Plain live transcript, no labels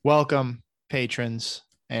Welcome, patrons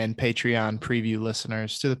and Patreon preview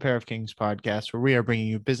listeners, to the Pair of Kings podcast, where we are bringing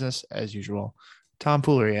you business as usual,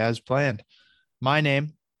 tomfoolery as planned. My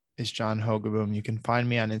name is John Hogaboom. You can find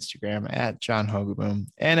me on Instagram at John Hogaboom.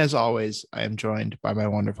 And as always, I am joined by my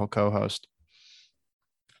wonderful co-host,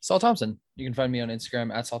 Saul Thompson. You can find me on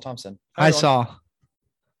Instagram at Saul Thompson. Hi, Saul.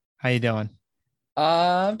 How you doing?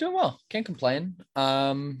 I'm doing well. Can't complain.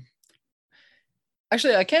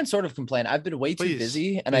 Actually, I can sort of complain. I've been way too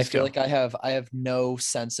busy, and I feel like I have no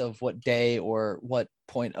sense of what day or what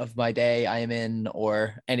point of my day I am in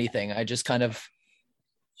or anything. I just kind of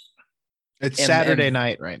It's Saturday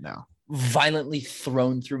night right now. Violently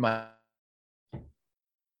thrown through my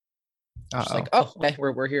just like, oh, okay,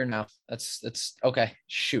 we're here now. That's okay.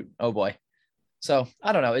 Shoot. Oh boy. So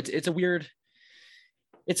I don't know. It's a weird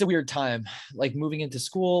time. Like moving into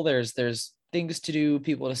school, there's things to do,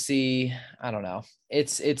 people to see. I don't know.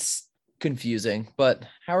 It's confusing, but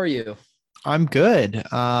how are you? I'm good.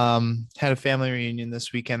 Had a family reunion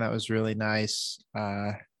this weekend that was really nice.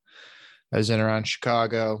 I was in around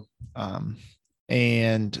Chicago.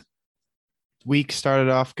 And week started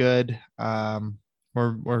off good.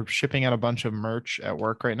 We're shipping out a bunch of merch at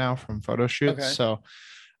work right now from photo shoots. Okay. So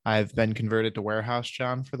I've been converted to warehouse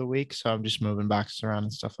John for the week. So I'm just moving boxes around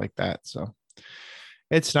and stuff like that. So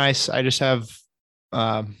it's nice. I just have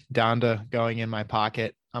Donda going in my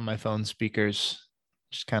pocket on my phone speakers,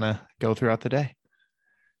 just kind of go throughout the day.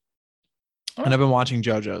 Oh. And I've been watching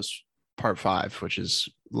JoJo's part 5, which is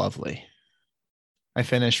lovely. I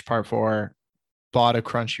finished part 4, bought a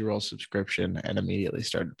Crunchyroll subscription, and immediately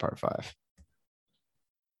started part 5.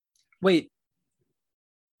 Wait,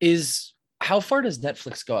 how far does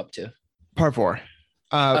Netflix go up to? Part 4.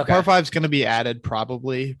 Okay. Part 5 is going to be added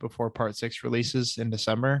probably before part 6 releases in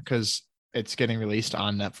December, because it's getting released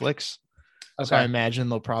on Netflix. Okay. So I imagine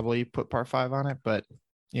they'll probably put part 5 on it. But,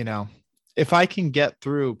 you know, if I can get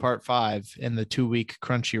through part 5 in the 2-week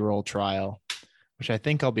Crunchyroll trial, which I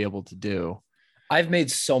think I'll be able to do. I've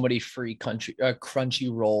made so many free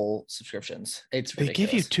Crunchyroll subscriptions. It's ridiculous. They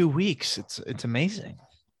give you 2 weeks. It's amazing.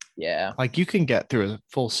 Yeah. Like you can get through a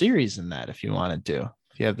full series in that if you wanted to,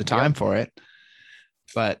 if you have the time for it.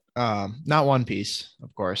 But not One Piece,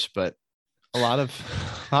 of course, but a lot of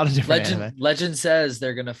different anime. Legend says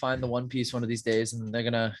they're gonna find the One Piece one of these days, and they're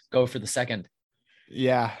gonna go for the second.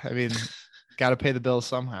 Yeah, I mean, got to pay the bills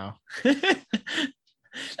somehow.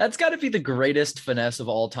 That's got to be the greatest finesse of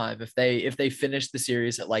all time. If they finish the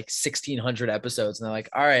series at like 1,600 episodes, and they're like,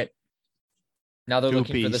 all right, now they're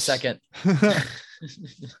looking for the second.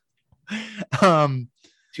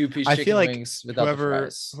 2-piece I chicken feel like wings without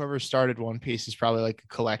whoever started One Piece is probably like a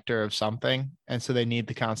collector of something, and so they need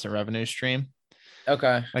the constant revenue stream.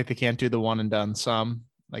 Okay. Like they can't do the one and done sum,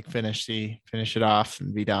 like finish it off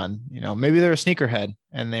and be done. You know, maybe they're a sneakerhead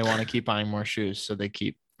and they want to keep buying more shoes, so they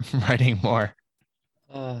keep writing more.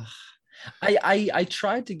 I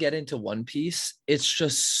tried to get into One Piece. It's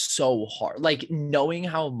just so hard. Like knowing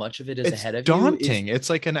how much of it is ahead of you. It's daunting. It's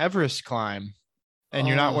like an Everest climb, and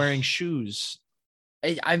you're not wearing shoes.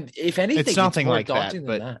 I'm if anything, it's nothing more like daunting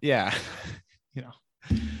that, than that. Yeah, you know.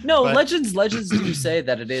 No, legends do say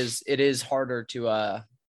that it is harder to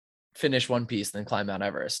finish One Piece than climb Mount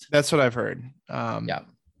Everest. That's what I've heard.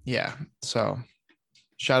 Yeah. So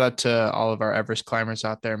shout out to all of our Everest climbers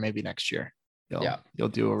out there. Maybe next year you'll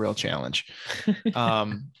do a real challenge.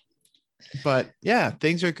 But yeah,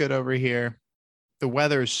 things are good over here. The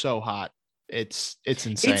weather is so hot. It's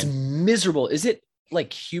insane. It's miserable. Is it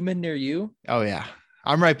like humid near you? Oh yeah.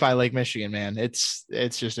 I'm right by Lake Michigan, man. It's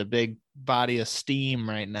just a big body of steam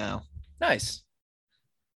right now. Nice.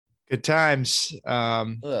 Good times.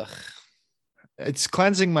 It's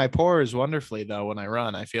cleansing my pores wonderfully though when I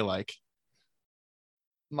run. I feel like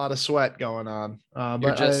a lot of sweat going on.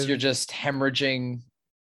 You're just hemorrhaging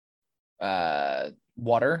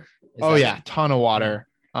water. Ton of water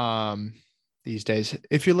these days.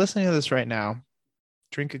 If you're listening to this right now,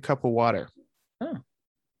 drink a cup of water. Oh.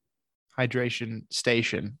 Hydration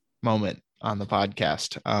station moment on the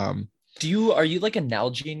podcast. Are you like a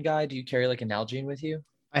Nalgene guy? Do you carry like a Nalgene with you?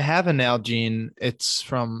 I have a Nalgene. It's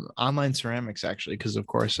from Online Ceramics actually, because of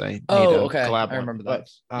course I need a collab. I remember that.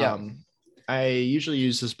 I usually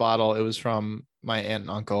use this bottle. It was from my aunt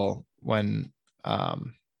and uncle when I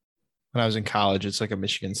was in college. It's like a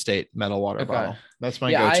Michigan State metal water bottle. That's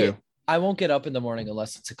my go-to. I won't get up in the morning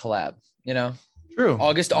unless it's a collab, you know? True.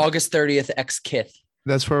 August 30th, X Kith.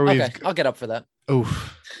 That's where I'll get up for that. Oh,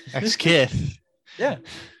 X Kith. Yeah.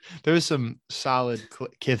 There was some solid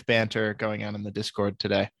Kith banter going on in the Discord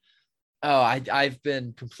today. Oh, I've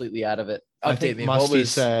been completely out of it. Update me. Musty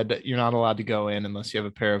said you're not allowed to go in unless you have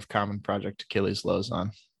a pair of Common Project Achilles lows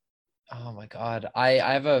on. Oh my God. I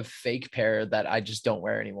have a fake pair that I just don't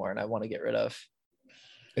wear anymore and I want to get rid of.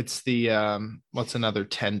 It's the what's another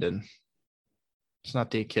tendon? It's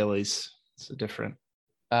not the Achilles. It's a different.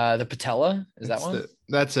 The patella, is that It's one?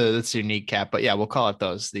 that's your kneecap, but yeah, we'll call it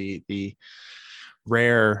those. The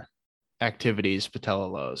rare activities patella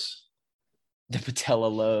lows. The patella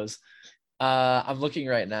lows. I'm looking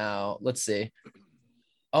right now. Let's see.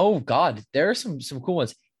 Oh God, there are some cool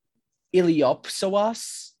ones.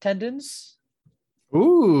 Iliopsoas tendons.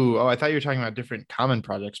 Ooh, oh, I thought you were talking about different common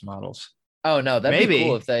projects models. Oh no, that'd be cool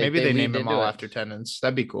Maybe, if they maybe they they name leaned them into all it. after tendons.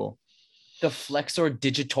 That'd be cool. The flexor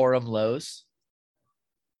digitorum lows.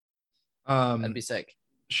 That'd Um, be sick.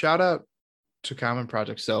 Shout out to common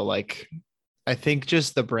projects. So, like, I think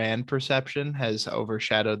just the brand perception has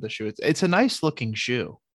overshadowed the shoe. It's a nice looking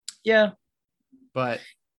shoe, Yeah. but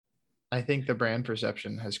I think the brand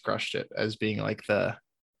perception has crushed it as being like the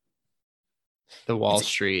Wall It's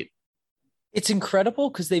Street. it's incredible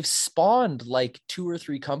because they've spawned like two or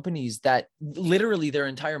three companies that literally their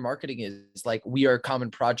entire marketing is like we are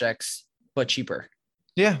common projects but cheaper.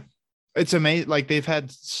 Yeah, it's amazing. Like they've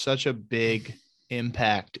had such a big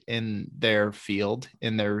impact in their field,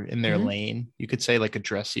 in their Mhm. lane. You could say like a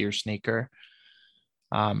dressier sneaker.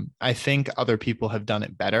 I think other people have done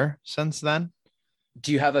it better since then.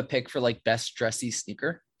 Do you have a pick for like best dressy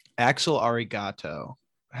sneaker? Axel Arigato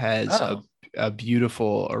has Oh, a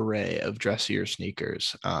beautiful array of dressier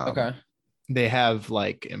sneakers. okay. They have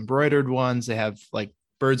like embroidered ones. They have like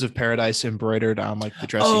birds of paradise embroidered on like the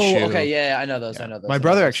dressy Oh, okay. shoe. Yeah, I know those. I Yeah. know those. My I know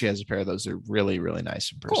brother those. actually has a pair of those. They're really, really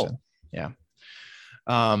nice in person. Cool. Yeah.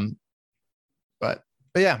 Um, but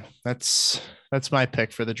yeah, that's my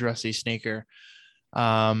pick for the dressy sneaker.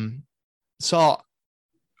 Um, so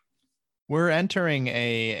we're entering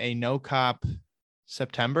a no cop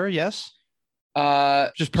September, yes?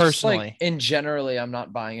 Just Just like personally. in generally, I'm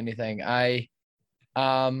not buying anything.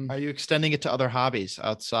 Um Are you extending it to other hobbies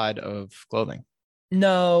outside of clothing?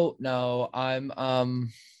 no,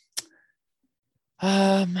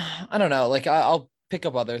 I don't know. Like I'll pick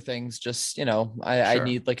up other things. Just I Sure.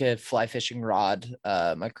 need like a fly fishing rod.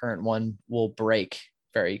 My current one will break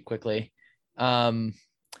very quickly. Um,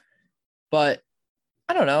 but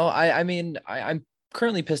I don't know. I'm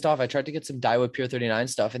currently pissed off. I tried to get some Daiwa Pure 39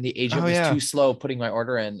 stuff, and the agent Oh was yeah. too slow putting my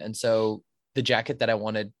order in, and so the jacket that I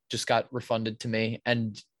wanted just got refunded to me,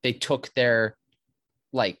 and they took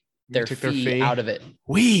like They their took their fee fee. out of it.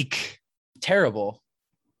 Weak. Terrible.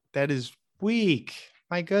 That is weak.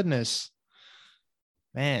 My goodness.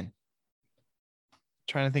 Man.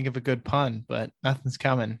 Trying to think of a good pun, but nothing's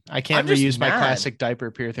coming. I I'm can't just reuse my mad. classic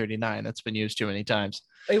diaper Pier 39. That's been used too many times.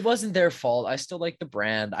 It wasn't their fault. I still like the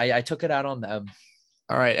brand. I took it out on them.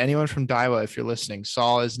 All right. Anyone from Daiwa, if you're listening,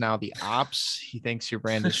 Saul is now the ops. He thinks your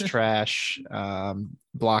brand is trash.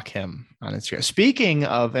 Block him on Instagram. Speaking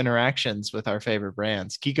of interactions with our favorite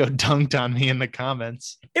brands, Kiko dunked on me in the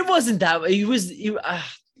comments. It wasn't that.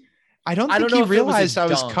 I don't I think don't he know if it was a realized I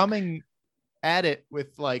was dunk. coming at it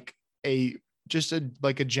with like a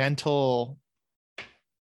gentle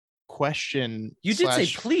question You did say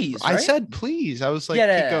slash please, I right? said please. I was Yeah, like,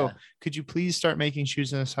 yeah, Kiko, yeah. could you please start making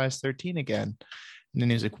shoes in a size 13 again? And then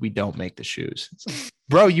he was like, we don't make the shoes. It's like,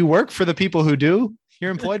 bro, you work for the people who do.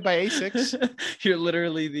 You're employed by Asics. You're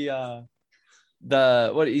literally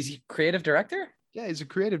the what is he creative director? Yeah, he's a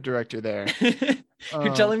creative director there. You're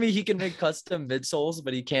Um, telling me he can make custom midsoles,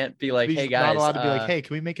 but he can't be but like, hey he's not guys, allowed to be like, hey,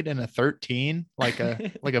 can we make it in a 13? Like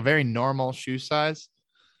a very normal shoe size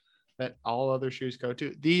that all other shoes go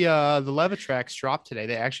to. The Levitrax dropped today.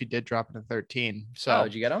 They actually did drop it in 13. oh, So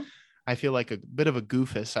did you get him? I feel like a bit of a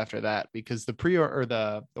goofus after that because the pre-order or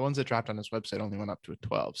the ones that dropped on his website only went up to a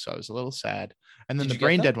 12. So I was a little sad. And then Did the you get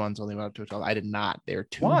brain them? dead ones only went up to a 12. I did not. They're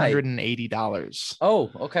Why? $280. Oh,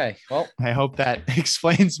 okay. Well, I hope that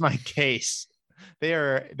explains my case. They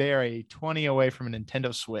are a 20 away from a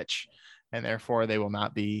Nintendo Switch, and therefore they will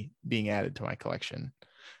not be being added to my collection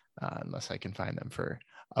unless I can find them for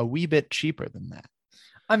a wee bit cheaper than that.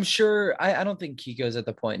 I'm sure I don't think Kiko's at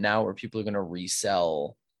the point now where people are gonna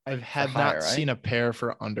resell I for have not higher, seen right? a pair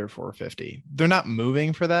for under 450. They're not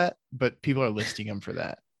moving for that, but people are listing them for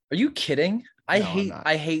that. Are you kidding? I No, I'm hate not.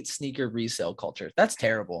 I hate sneaker resale culture. That's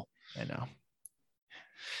terrible. I know.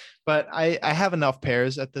 But I have enough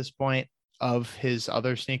pairs at this point of his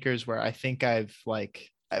other sneakers where I think I've like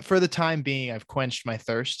for the time being I've quenched my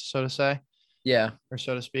thirst, so to say, Yeah. or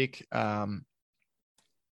so to speak.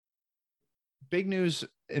 Big news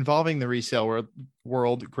involving the resale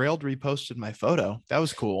world. Grailed reposted my photo. That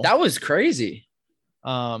was cool. That was crazy.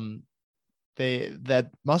 Um,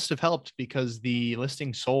 that must have helped because the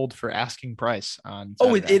listing sold for asking price on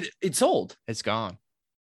Oh, Saturday. it sold. It's gone.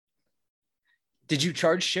 Did you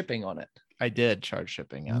charge shipping on it? I did charge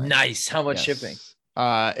shipping on it. Nice. How much shipping?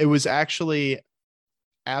 It was actually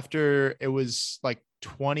after it was like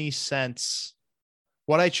 20 cents.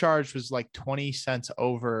 What I charged was like 20 cents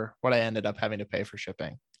over what I ended up having to pay for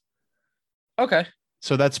shipping. Okay.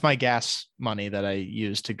 So that's my gas money that I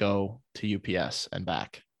used to go to UPS and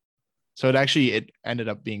back. So it ended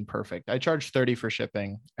up being perfect. I charged 30 for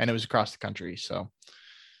shipping and it was across the country. So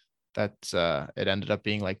that's it ended up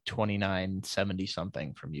being like 29.70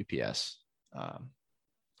 something from UPS.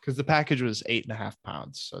 Because the package was 8.5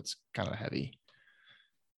 pounds. So it's kind of a heavy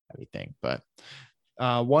thing. But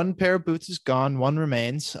one pair of boots is gone. One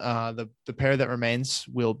remains. The pair that remains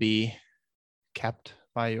will be kept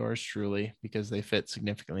by yours truly because they fit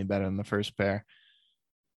significantly better than the first pair.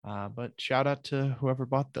 But shout out to whoever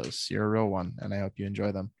bought those. You're a real one, and I hope you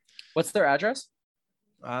enjoy them. What's their address?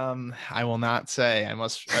 I will not say. I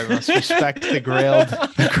must respect the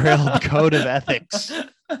Grailed code of ethics.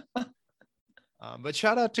 But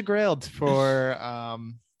shout out to Grailed for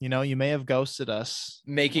you may have ghosted us,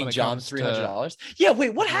 making John $300. Yeah,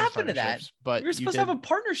 wait, what happened to that? But we were supposed to have a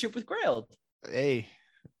partnership with Grailed. Hey.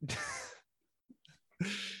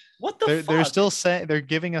 What the fuck? They're still saying they're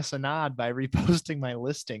giving us a nod by reposting my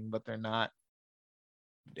listing, but they're not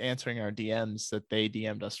answering our DMs that they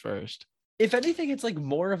DM'd us first. If anything, it's like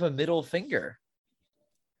more of a middle finger.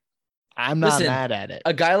 I'm not mad at it.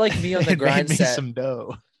 A guy like me on the grind set, some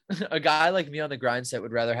dough. A guy like me on the grind set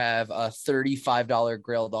would rather have a $35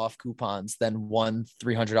 Grailed off coupons than one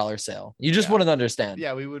 $300 sale. You just wouldn't understand.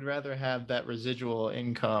 Yeah, we would rather have that residual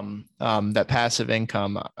income, that passive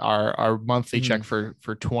income, our monthly check for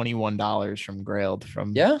 $21 from Grailed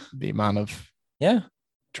from the amount of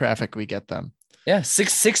traffic we get them. Yeah,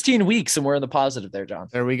 16 weeks and we're in the positive there, John.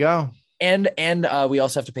 There we go. And we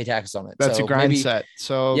also have to pay taxes on it. That's a grind set.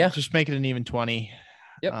 So just make it an even 20.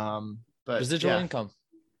 Yep. But residual income.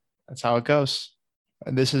 That's how it goes.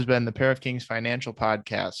 And this has been the Pair of Kings Financial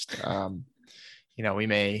Podcast. We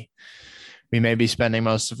may be spending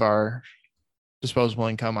most of our disposable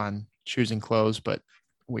income on shoes and clothes, but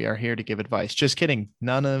we are here to give advice. Just kidding.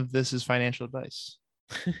 None of this is financial advice.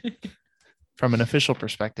 From an official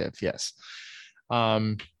perspective, yes.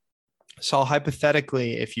 So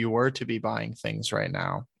hypothetically, if you were to be buying things right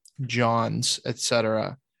now, Johns,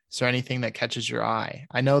 etc., is there anything that catches your eye?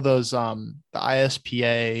 I know those the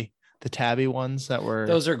ISPA, the tabby ones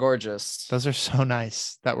those are gorgeous. Those are so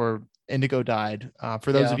nice that were indigo dyed.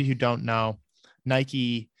 For those of you who don't know,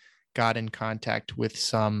 Nike got in contact with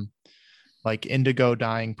some like indigo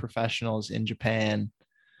dyeing professionals in Japan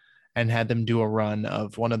and had them do a run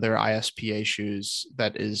of one of their ISPA shoes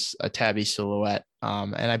that is a tabby silhouette.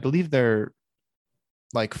 And I believe they're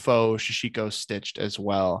like faux shishiko stitched as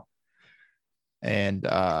well. And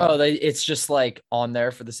it's just like on there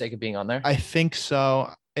for the sake of being on there. I think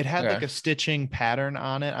so. It had like a stitching pattern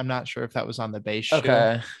on it. I'm not sure if that was on the base shoe.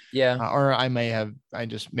 Okay. Yeah. Or I may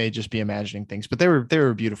just be imagining things, but they were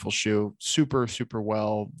a beautiful shoe. Super, super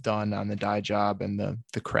well done on the dye job and the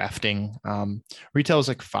crafting. Retail is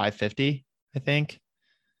like $550, I think.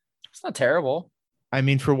 It's not terrible. I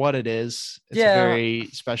mean, for what it is, it's a very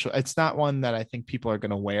special. It's not one that I think people are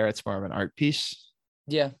going to wear. It's more of an art piece.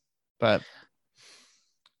 Yeah. But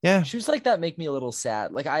yeah, shoes like that make me a little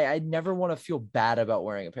sad. Like I never want to feel bad about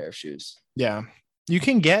wearing a pair of shoes. Yeah. You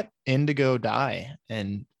can get indigo dye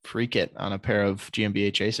and freak it on a pair of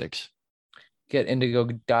GmbH Asics. Get indigo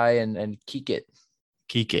dye and keek it.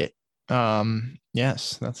 Keek it.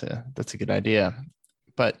 Yes, that's a good idea.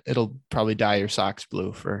 But it'll probably dye your socks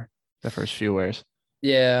blue for the first few wears.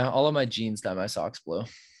 Yeah, all of my jeans dye my socks blue.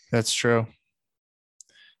 That's true.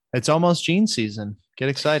 It's almost jean season. Get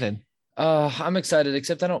excited. I'm excited,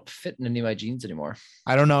 except I don't fit in any of my jeans anymore.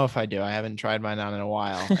 I don't know if I do. I haven't tried mine on in a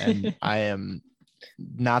while, and I am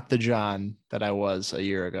not the John that I was a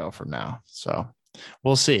year ago from now. So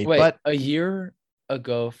we'll see. Wait, but a year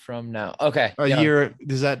ago from now. Okay. A year.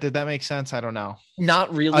 Did that make sense? I don't know.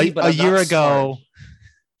 Not really, but a year ago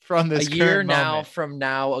from this. A year now from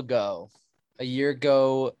now ago. A year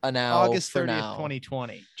ago, now August 30th,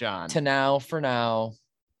 2020, John. To now for now,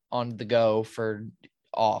 on the go for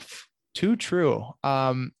off. Too true.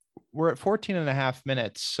 We're at 14 and a half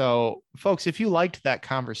minutes. So folks, if you liked that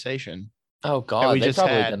conversation. Oh God, they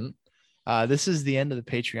probably didn't. This is the end of the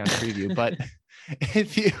Patreon preview, but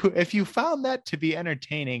if you found that to be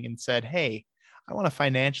entertaining and said, hey, I want to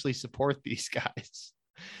financially support these guys,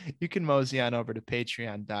 you can mosey on over to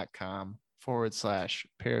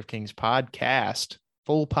patreon.com/Pair of Kings podcast,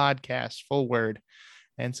 full word,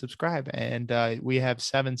 and subscribe. And we have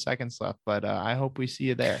 7 seconds left, but I hope we see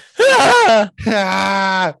you there.